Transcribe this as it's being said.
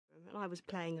and I was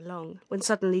playing along, when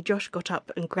suddenly Josh got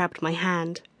up and grabbed my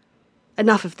hand.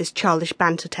 "Enough of this childish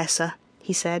banter, Tessa,"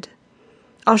 he said.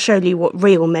 "I'll show you what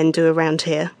real men do around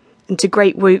here." And to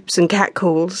great whoops and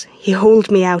catcalls, he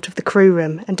hauled me out of the crew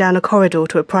room and down a corridor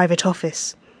to a private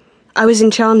office. I was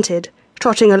enchanted,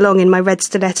 trotting along in my red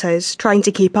stilettos, trying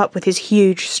to keep up with his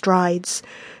huge strides,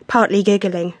 partly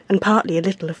giggling and partly a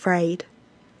little afraid.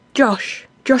 Josh,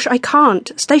 I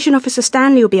can't. Station Officer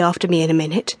Stanley will be after me in a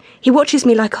minute. He watches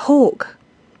me like a hawk."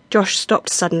 Josh stopped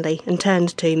suddenly and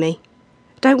turned to me.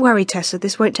 "Don't worry, Tessa,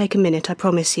 this won't take a minute, I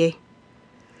promise you.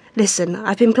 Listen,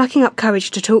 I've been plucking up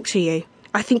courage to talk to you.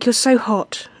 I think you're so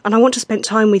hot, and I want to spend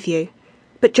time with you.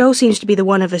 But Joel seems to be the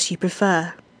one of us you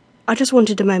prefer. I just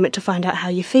wanted a moment to find out how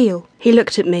you feel." He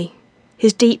looked at me,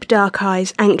 his deep dark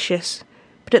eyes anxious,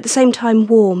 but at the same time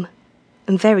warm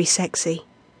and very sexy.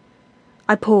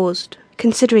 I paused,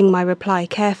 considering my reply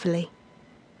carefully.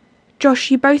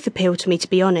 "Josh, you both appeal to me, to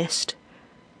be honest.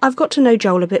 I've got to know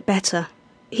Joel a bit better.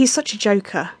 He's such a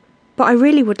joker, but I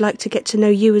really would like to get to know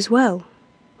you as well.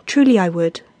 Truly I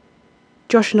would."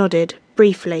 Josh nodded,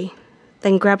 briefly,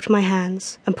 then grabbed my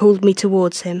hands and pulled me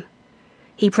towards him.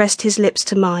 He pressed his lips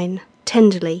to mine,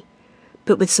 tenderly,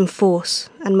 but with some force,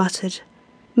 and muttered,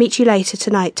 "Meet you later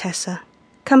tonight, Tessa.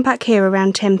 Come back here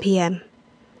around 10 p.m.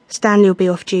 Stanley'll be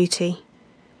off duty.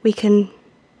 We can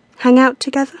hang out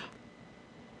together?"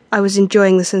 I was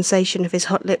enjoying the sensation of his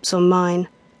hot lips on mine,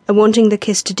 and wanting the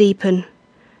kiss to deepen,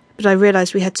 but I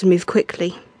realised we had to move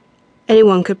quickly.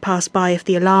 Anyone could pass by if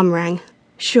the alarm rang.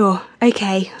 "Sure,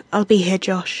 okay, I'll be here,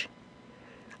 Josh."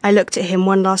 I looked at him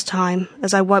one last time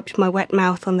as I wiped my wet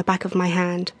mouth on the back of my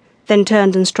hand, then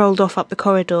turned and strolled off up the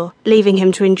corridor, leaving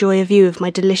him to enjoy a view of my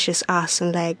delicious ass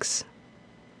and legs.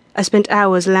 I spent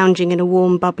hours lounging in a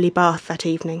warm, bubbly bath that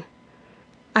evening.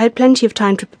 I had plenty of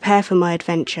time to prepare for my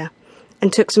adventure,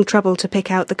 and took some trouble to pick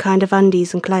out the kind of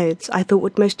undies and clothes I thought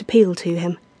would most appeal to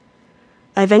him.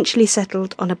 I eventually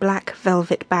settled on a black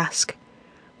velvet basque,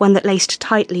 one that laced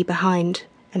tightly behind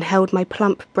and held my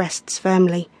plump breasts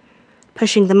firmly,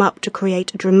 pushing them up to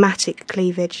create a dramatic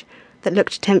cleavage that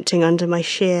looked tempting under my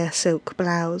sheer silk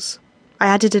blouse. I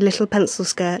added a little pencil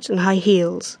skirt and high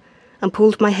heels, and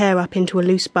pulled my hair up into a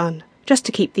loose bun, just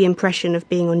to keep the impression of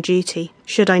being on duty,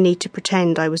 should I need to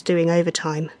pretend I was doing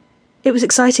overtime. It was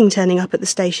exciting turning up at the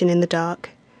station in the dark,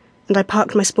 and I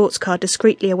parked my sports car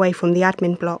discreetly away from the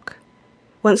admin block.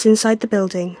 Once inside the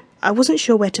building, I wasn't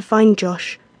sure where to find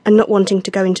Josh, and not wanting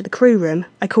to go into the crew room,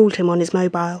 I called him on his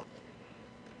mobile.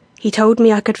 He told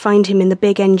me I could find him in the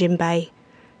big engine bay,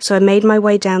 so I made my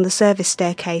way down the service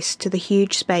staircase to the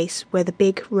huge space where the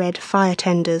big red fire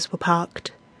tenders were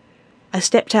parked. I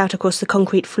stepped out across the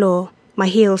concrete floor, my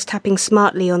heels tapping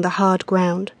smartly on the hard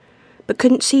ground, but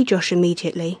couldn't see Josh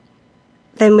immediately.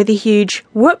 Then with a huge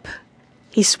whoop,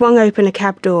 he swung open a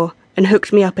cab door and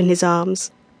hooked me up in his arms,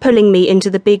 pulling me into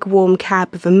the big warm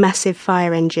cab of a massive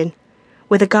fire engine.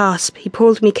 With a gasp, he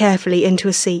pulled me carefully into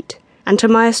a seat, and to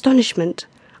my astonishment,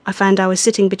 I found I was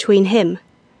sitting between him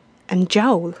and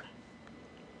Joel.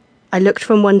 I looked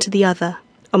from one to the other.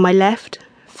 On my left,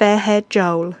 fair-haired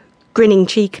Joel, grinning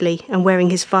cheekily and wearing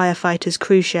his firefighter's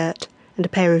crew shirt and a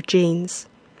pair of jeans.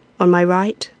 On my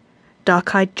right,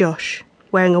 dark-eyed Josh,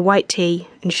 wearing a white tee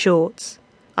and shorts,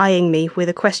 eyeing me with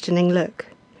a questioning look.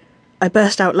 I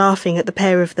burst out laughing at the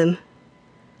pair of them.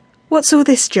 "What's all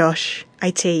this, Josh?"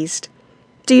 I teased.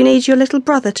 "Do you need your little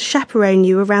brother to chaperone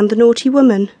you around the naughty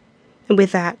woman?" And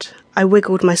with that, I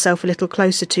wiggled myself a little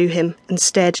closer to him and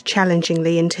stared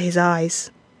challengingly into his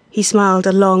eyes. He smiled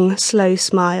a long, slow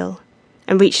smile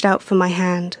and reached out for my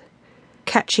hand,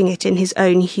 catching it in his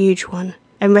own huge one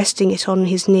and resting it on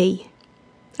his knee.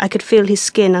 I could feel his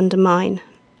skin under mine,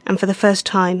 and for the first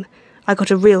time, I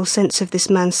got a real sense of this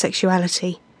man's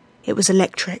sexuality. It was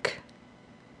electric.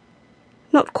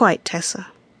 "Not quite, Tessa.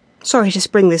 Sorry to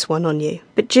spring this one on you,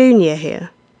 but Junior here,"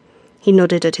 he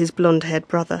nodded at his blonde-haired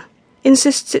brother,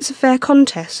 "insists it's a fair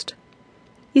contest.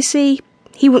 You see,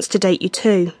 he wants to date you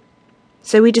too,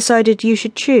 so we decided you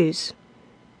should choose.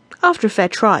 After a fair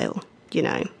trial, you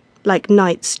know, like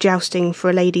knights jousting for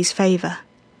a lady's favour.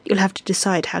 You'll have to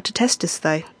decide how to test us,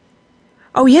 though."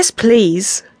 "Oh, yes,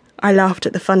 please," I laughed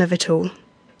at the fun of it all.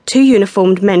 "Two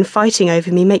uniformed men fighting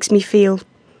over me makes me feel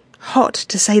hot,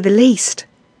 to say the least.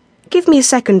 Give me a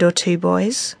second or two,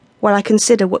 boys, while I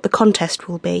consider what the contest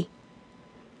will be."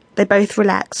 They both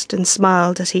relaxed and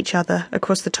smiled at each other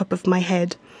across the top of my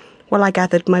head, while I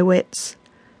gathered my wits.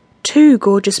 Two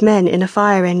gorgeous men in a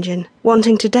fire engine,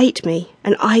 wanting to date me,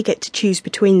 and I get to choose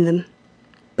between them.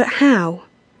 But how?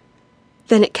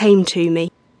 Then it came to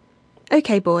me.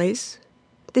 "Okay, boys,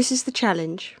 this is the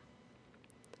challenge.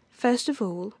 First of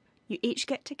all, you each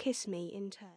get to kiss me in turn."